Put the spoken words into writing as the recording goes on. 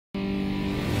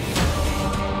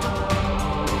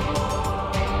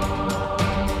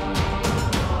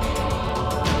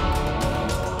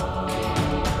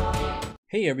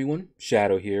Hey everyone,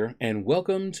 Shaedow here, and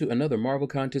welcome to another Marvel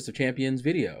Contest of Champions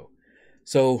video.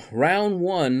 So, round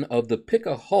one of the Pick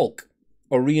a Hulk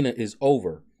arena is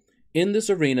over. In this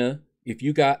arena, if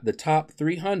you got the top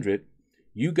 300,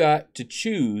 you got to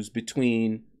choose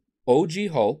between OG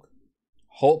Hulk,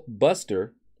 Hulk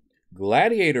Buster,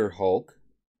 Gladiator Hulk,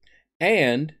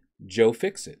 and Joe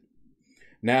Fixit.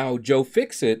 Now, Joe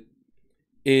Fixit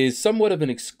is somewhat of an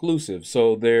exclusive,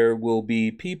 so there will be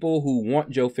people who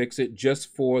want Joe Fixit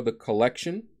just for the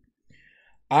collection.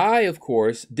 I, of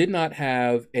course, did not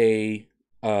have a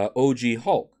OG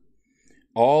Hulk.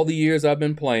 All the years I've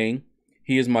been playing,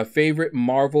 he is my favorite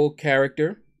Marvel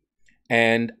character,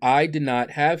 and I did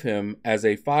not have him as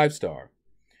a 5-star.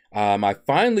 I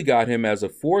finally got him as a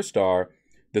 4-star.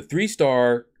 The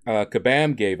 3-star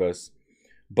Kabam gave us,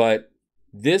 but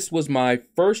this was my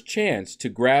first chance to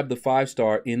grab the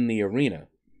 5-star in the arena.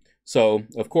 So,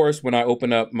 of course, when I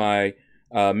open up my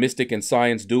Mystic and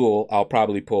Science duel, I'll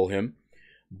probably pull him.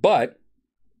 But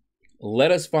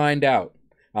let us find out.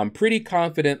 I'm pretty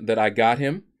confident that I got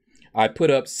him. I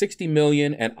put up 60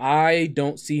 million, and I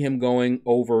don't see him going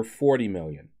over 40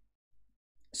 million.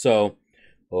 So,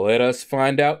 let us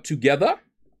find out together.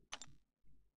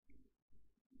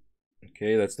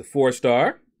 Okay, that's the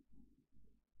 4-star.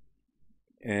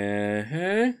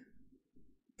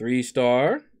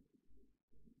 3-star.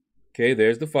 Okay,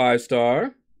 there's the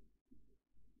 5-star.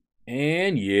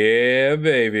 And yeah,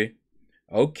 baby.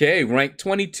 Okay, rank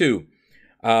 22.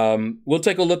 We'll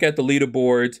take a look at the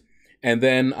leaderboards, and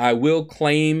then I will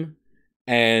claim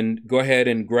and go ahead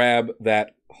and grab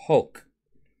that Hulk.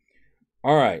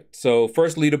 All right, so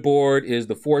first leaderboard is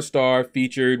the 4-star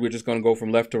featured. We're just going to go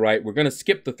from left to right. We're going to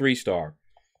skip the 3-star.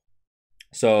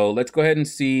 So let's go ahead and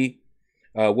see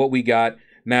what we got.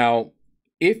 Now,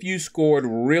 if you scored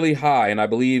really high, and I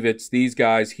believe it's these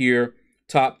guys here,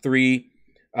 top 3,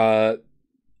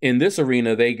 in this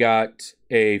arena, they got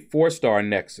a 4-star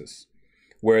Nexus,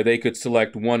 where they could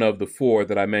select one of the 4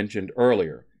 that I mentioned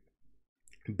earlier.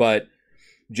 But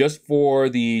just for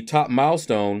the top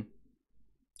milestone,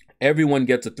 everyone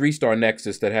gets a 3-star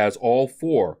Nexus that has all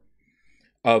 4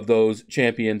 of those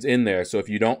champions in there. So if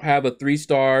you don't have a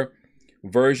 3-star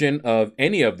version of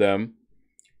any of them,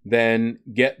 then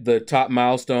get the top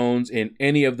milestones in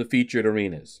any of the featured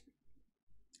arenas.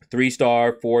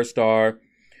 3-star, 4-star,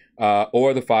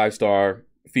 or the 5-star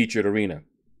featured arena.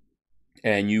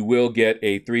 And you will get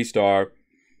a 3-star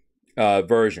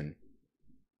version.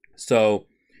 So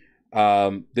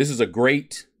this is a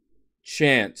great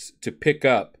chance to pick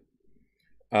up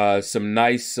some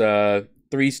nice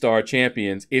 3-star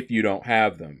champions if you don't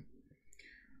have them.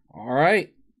 All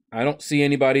right. I don't see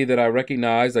anybody that I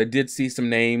recognize. I did see some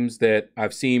names that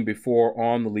I've seen before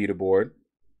on the leaderboard.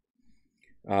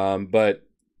 But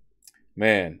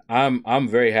man, I'm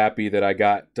very happy that I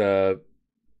got a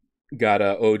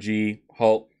OG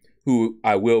Hulk, who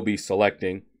I will be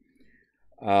selecting.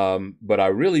 But I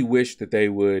really wish that they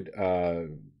would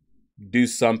do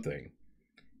something.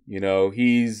 You know,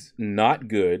 he's not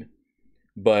good,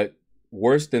 but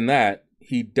worse than that,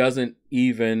 he doesn't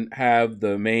even have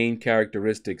the main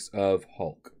characteristics of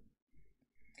Hulk.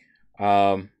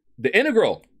 The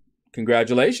Integral.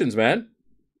 Congratulations, man.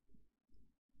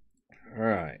 All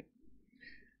right.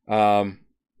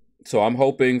 So I'm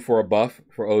hoping for a buff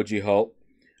for OG Hulk.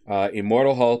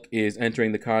 Immortal Hulk is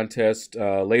entering the contest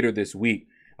later this week.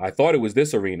 I thought it was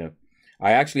this arena.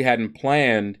 I actually hadn't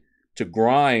planned to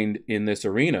grind in this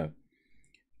arena.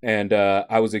 And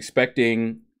I was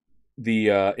expecting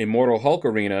the Immortal Hulk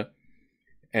arena,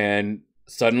 and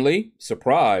suddenly,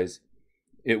 surprise,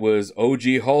 it was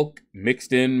OG Hulk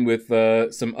mixed in with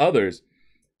some others.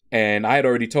 And I had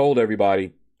already told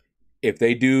everybody, if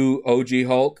they do OG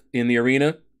Hulk in the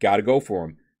arena, gotta go for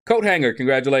him. Coat hanger,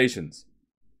 congratulations.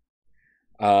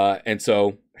 And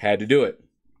so, had to do it.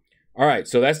 All right,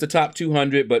 so that's the top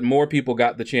 200, but more people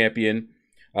got the champion.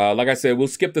 Like I said, we'll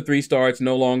skip the 3-star. It's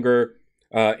no longer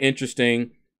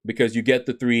interesting because you get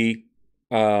the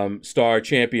 3-star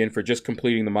champion for just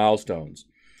completing the milestones.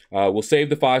 We'll save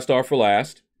the 5-star for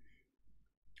last,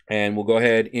 and we'll go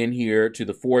ahead in here to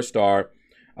the 4-star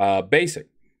basic.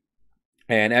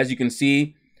 And as you can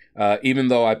see, even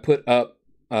though I put up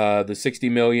the 60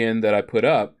 million that I put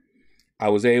up, I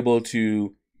was able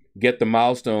to get the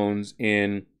milestones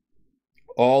in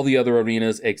all the other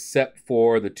arenas except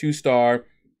for the 2-star,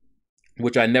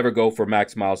 which I never go for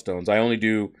max milestones. I only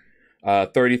do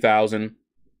 30,000.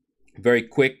 Very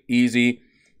quick, easy.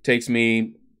 Takes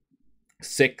me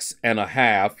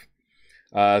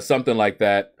 6.5, something like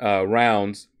that,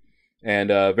 rounds, and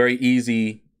very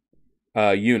easy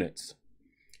units.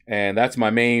 And that's my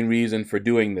main reason for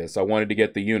doing this. I wanted to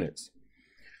get the units.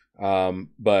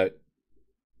 But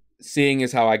seeing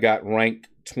as how I got rank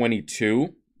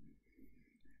 22,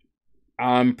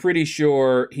 I'm pretty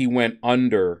sure he went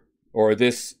under, or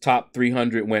this top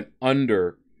 300 went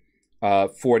under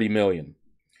 40 million.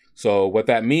 So what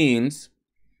that means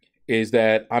is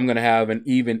that I'm going to have an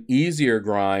even easier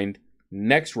grind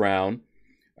next round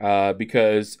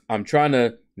because I'm trying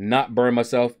to not burn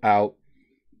myself out,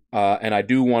 and I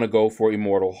do want to go for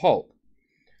Immortal Hulk.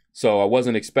 So I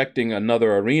wasn't expecting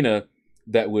another arena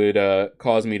that would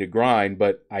cause me to grind,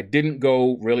 but I didn't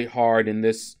go really hard in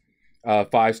this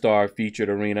 5-star featured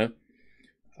arena.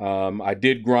 I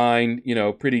did grind,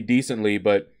 pretty decently,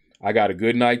 but I got a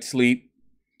good night's sleep,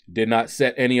 did not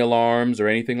set any alarms or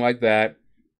anything like that,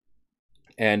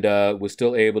 and was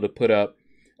still able to put up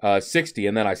 60,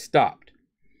 and then I stopped.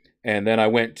 And then I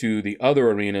went to the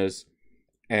other arenas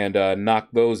and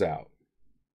knocked those out.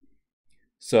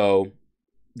 So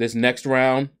this next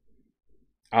round,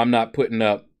 I'm not putting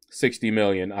up 60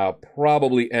 million. I'll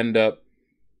probably end up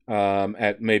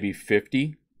at maybe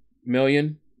 50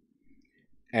 million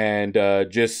and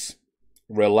just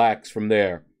relax from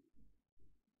there.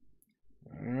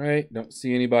 All right, don't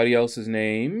see anybody else's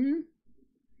name.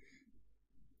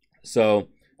 So,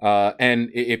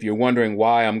 and if you're wondering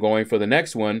why I'm going for the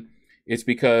next one, it's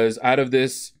because out of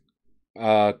this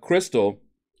crystal,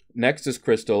 Nexus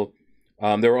crystal,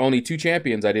 there were only 2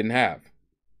 champions I didn't have.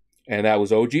 And that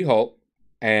was OG Hulk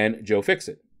and Joe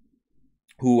Fixit,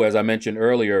 who, as I mentioned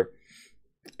earlier,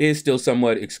 is still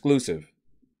somewhat exclusive.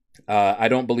 I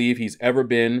don't believe he's ever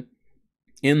been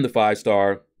in the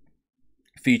 5-star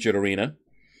featured arena.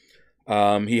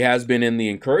 He has been in the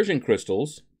incursion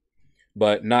crystals,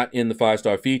 but not in the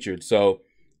 5-star featured. So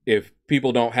if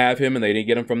people don't have him and they didn't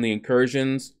get him from the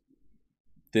incursions,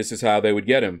 this is how they would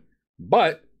get him.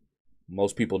 But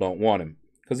most people don't want him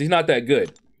because he's not that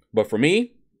good. But for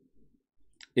me,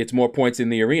 it's more points in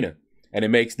the arena, and it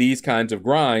makes these kinds of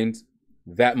grinds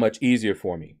that much easier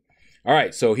for me. All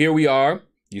right, so here we are.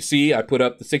 You see, I put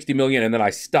up the 60 million and then I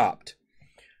stopped.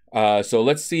 So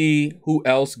let's see who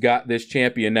else got this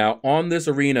champion. Now, on this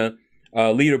arena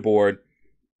leaderboard,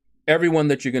 everyone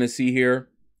that you're going to see here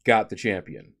got the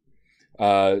champion.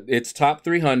 It's top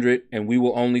 300, and we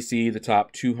will only see the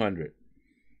top 200.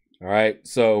 All right,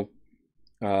 so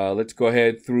let's go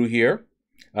ahead through here.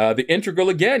 The Integral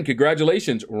again,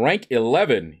 congratulations, rank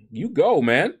 11. You go,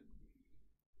 man.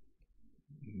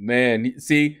 Man,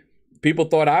 see, people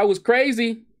thought I was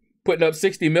crazy putting up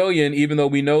 60 million, even though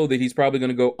we know that he's probably going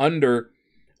to go under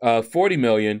 40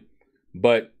 million.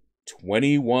 But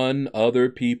 21 other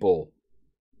people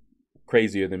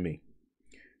crazier than me.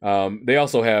 They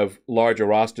also have larger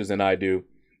rosters than I do.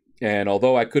 And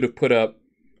although I could have put up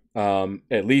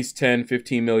at least 10,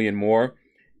 15 million more,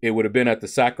 it would have been at the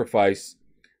sacrifice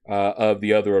of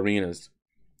the other arenas.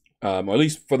 Or at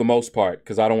least for the most part,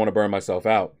 because I don't want to burn myself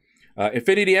out.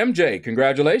 Infinity MJ,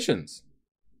 congratulations.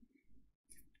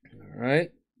 All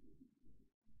right.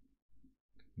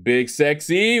 Big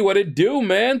Sexy, what it do,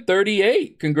 man?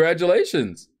 38,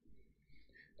 congratulations.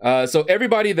 So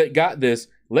everybody that got this,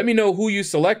 let me know who you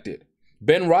selected.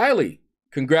 Ben Riley,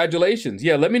 congratulations.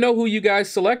 Yeah, let me know who you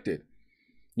guys selected.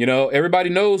 You know, everybody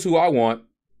knows who I want.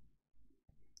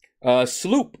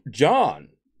 Sloop John,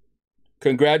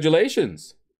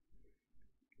 congratulations.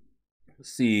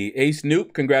 Let's see, Ace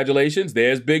Snoop, congratulations.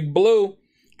 There's Big Blue.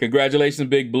 Congratulations,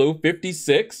 Big Blue,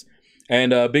 56.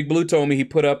 And Big Blue told me he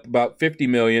put up about 50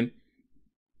 million,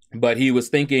 but he was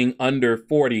thinking under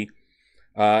 40.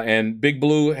 And Big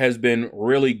Blue has been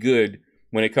really good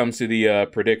when it comes to the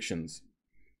predictions.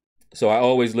 So I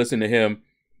always listen to him,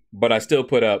 but I still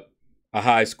put up a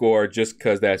high score just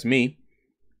because that's me.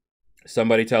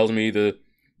 Somebody tells me the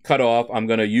cutoff, I'm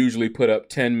going to usually put up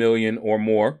 10 million or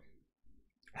more,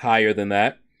 higher than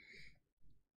that.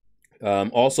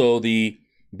 Also, the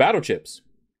battle chips.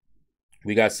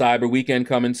 We got Cyber Weekend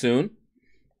coming soon.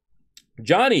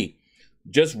 Johnny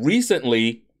just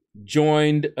recently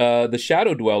joined the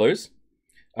Shadow Dwellers.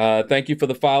 Thank you for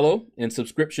the follow and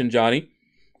subscription, Johnny.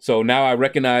 So now I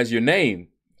recognize your name.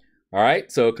 All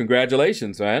right, so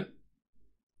congratulations, man.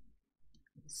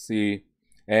 Let's see.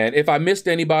 And if I missed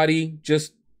anybody,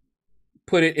 just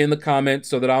put it in the comments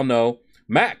so that I'll know.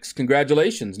 Max,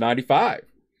 congratulations, 95.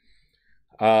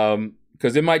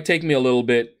 Because it might take me a little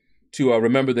bit to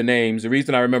remember the names. The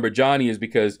reason I remember Johnny is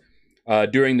because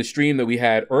during the stream that we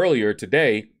had earlier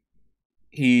today,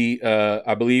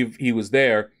 I believe he was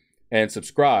there and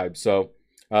subscribed. So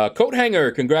Coat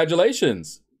Hanger,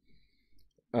 congratulations.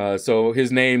 So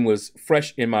his name was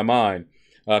fresh in my mind.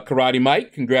 Karate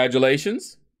Mike,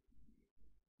 congratulations.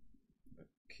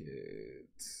 Okay,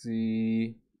 let's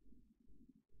see.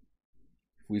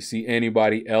 we see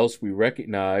anybody else we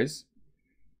recognize.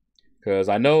 Because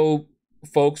I know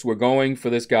folks were going for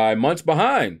this guy months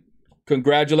behind.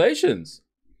 Congratulations.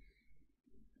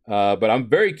 But I'm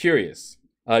very curious.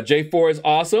 J4 is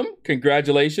awesome.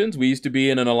 Congratulations. We used to be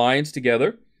in an alliance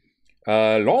together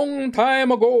a long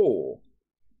time ago.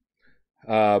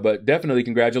 But definitely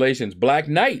congratulations. Black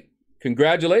Knight,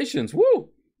 congratulations. Woo!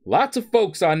 Lots of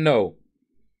folks I know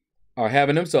are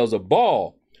having themselves a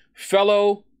ball.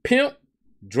 Fellow Pimp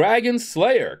Dragon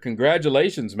Slayer,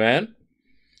 congratulations, man.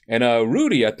 And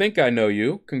Rudy, I think I know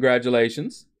you.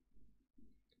 Congratulations.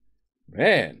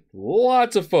 Man,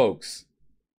 lots of folks.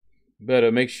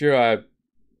 Better make sure I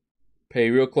pay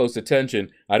real close attention.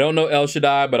 I don't know El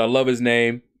Shaddai, but I love his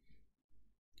name.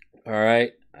 All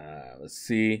right, let's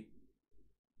see.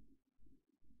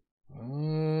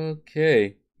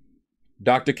 Okay.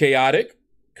 Dr. Chaotic,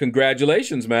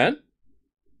 congratulations, man.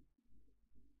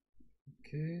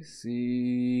 Okay,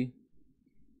 see.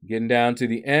 Getting down to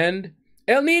the end.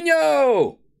 El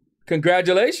Nino,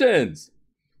 congratulations.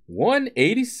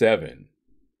 187.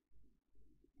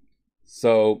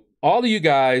 So all of you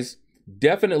guys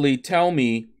definitely tell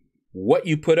me what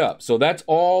you put up. So that's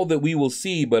all that we will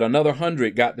see, but another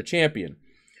 100 got the champion.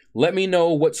 Let me know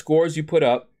what scores you put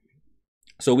up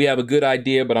so we have a good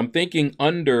idea, but I'm thinking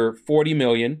under 40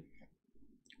 million.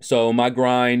 So my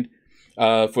grind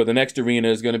for the next arena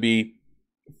is going to be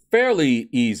fairly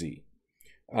easy.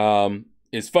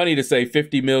 It's funny to say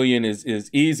 50 million is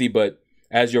easy, but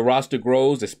as your roster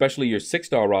grows, especially your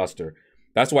 6-star roster,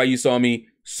 that's why you saw me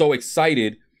so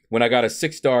excited when I got a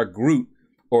 6-star Groot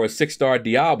or a 6-star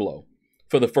Diablo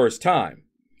for the first time,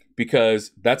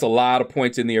 because that's a lot of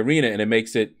points in the arena and it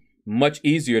makes it much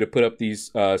easier to put up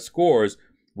these scores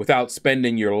without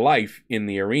spending your life in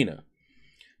the arena.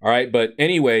 All right, but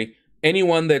anyway,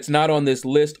 anyone that's not on this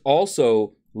list,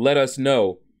 also let us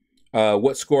know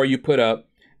what score you put up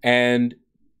and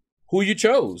who you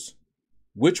chose.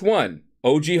 Which one?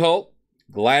 OG Hulk,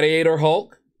 Gladiator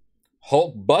Hulk,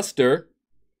 Hulk Buster,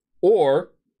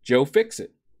 or Joe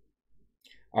Fixit.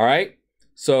 All right,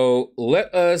 so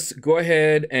let us go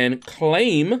ahead and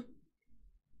claim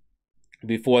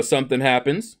before something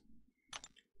happens.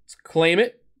 Let's claim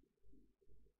it.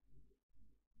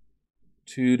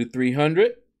 2 to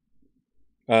 300.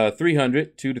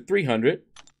 300, 2 to 300.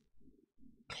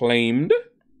 Claimed.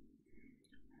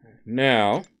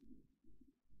 Now,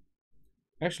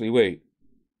 actually, wait.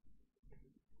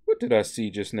 What did I see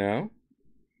just now?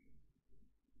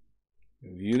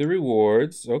 View the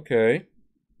rewards. Okay.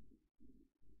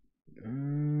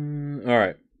 All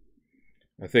right.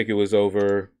 I think it was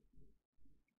over.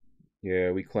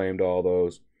 Yeah, we claimed all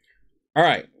those. All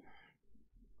right.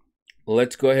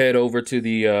 Let's go ahead over to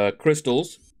the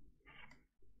crystals.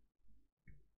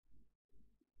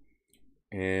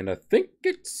 And I think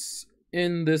it's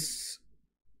in this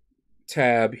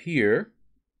tab here.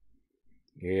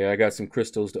 Yeah, I got some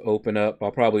crystals to open up.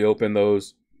 I'll probably open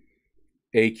those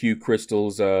AQ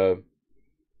crystals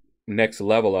next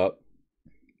level up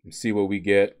and see what we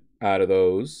get out of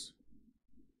those.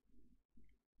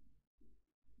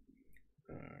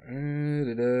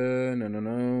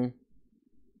 No.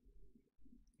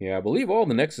 Yeah, I believe all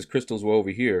the Nexus crystals were over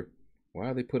here. Why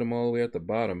did they put them all the way at the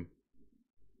bottom?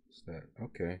 What's that?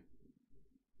 Okay.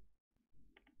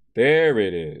 There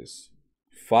it is.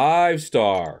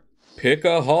 5-star. Pick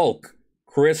a Hulk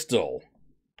crystal.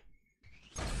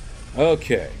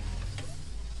 Okay.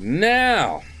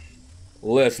 Now,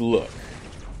 let's look.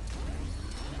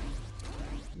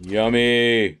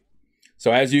 Yummy.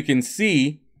 So as you can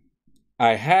see,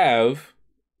 I have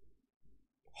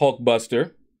Hulk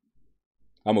Buster.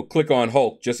 I'm going to click on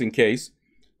Hulk just in case.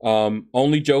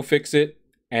 Only Joe Fixit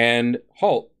and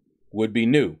Hulk would be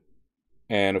new.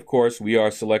 And of course, we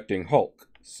are selecting Hulk.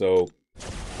 So,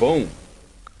 boom.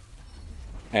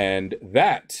 And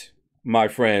that, my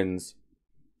friends,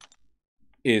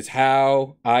 is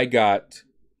how I got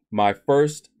my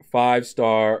first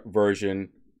 5-star version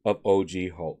of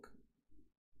OG Hulk.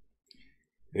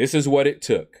 This is what it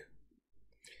took.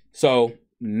 So,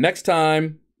 next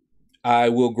time, I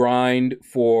will grind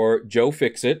for Joe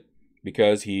Fixit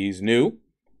because he's new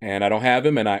and I don't have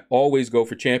him, and I always go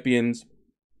for champions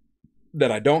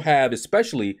that I don't have,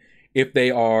 especially if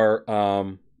they are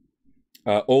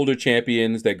older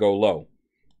champions that go low.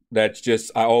 That's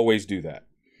just, I always do that.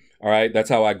 All right, that's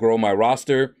how I grow my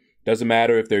roster. Doesn't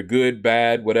matter if they're good,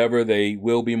 bad, whatever, they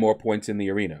will be more points in the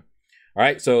arena. All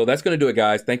right, so that's going to do it,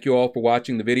 guys. Thank you all for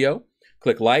watching the video.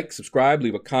 Click like, subscribe,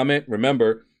 leave a comment.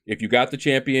 Remember, if you got the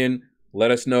champion, let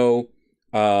us know.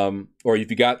 Or if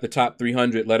you got the top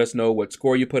 300, let us know what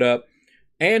score you put up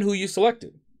and who you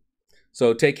selected.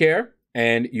 So take care.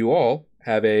 And you all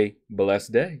have a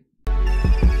blessed day.